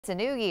It's a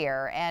new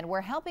year, and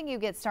we're helping you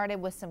get started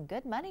with some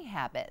good money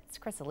habits.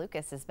 Krista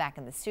Lucas is back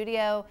in the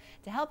studio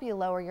to help you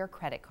lower your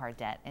credit card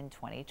debt in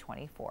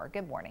 2024.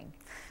 Good morning.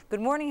 Good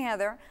morning,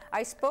 Heather.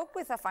 I spoke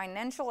with a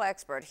financial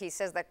expert. He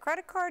says that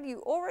credit card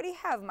you already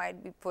have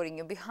might be putting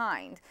you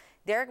behind.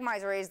 Derek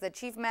Miser is the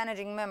chief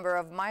managing member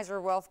of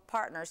Miser Wealth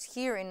Partners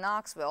here in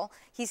Knoxville.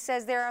 He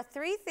says there are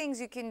 3 things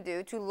you can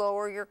do to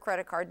lower your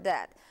credit card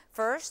debt.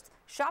 First,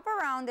 shop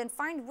around and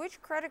find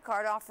which credit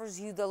card offers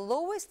you the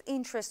lowest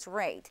interest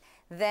rate.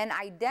 Then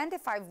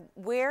identify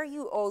where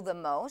you owe the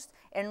most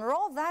and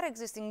roll that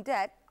existing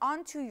debt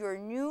onto your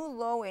new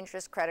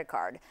low-interest credit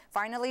card.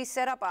 Finally,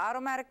 set up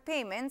automatic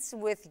payments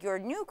with your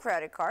new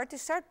credit card to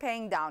start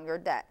paying down your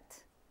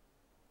debt.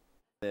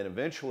 Then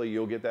eventually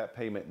you'll get that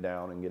payment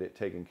down and get it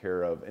taken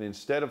care of. And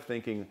instead of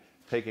thinking,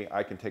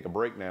 I can take a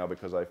break now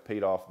because I've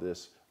paid off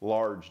this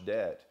large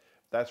debt,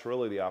 that's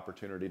really the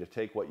opportunity to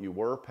take what you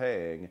were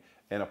paying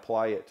and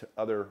apply it to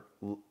other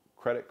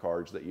credit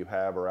cards that you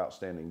have or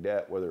outstanding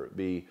debt, whether it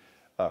be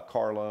a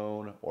car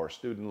loan or a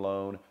student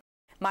loan.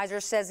 Miser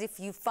says if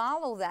you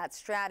follow that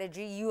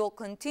strategy, you will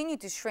continue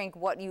to shrink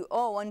what you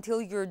owe until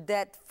you're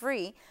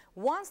debt-free.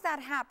 Once that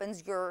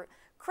happens, your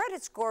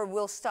credit score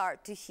will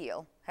start to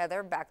heal.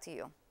 Heather, back to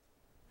you.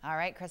 All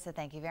right, Krista,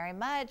 thank you very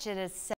much. It is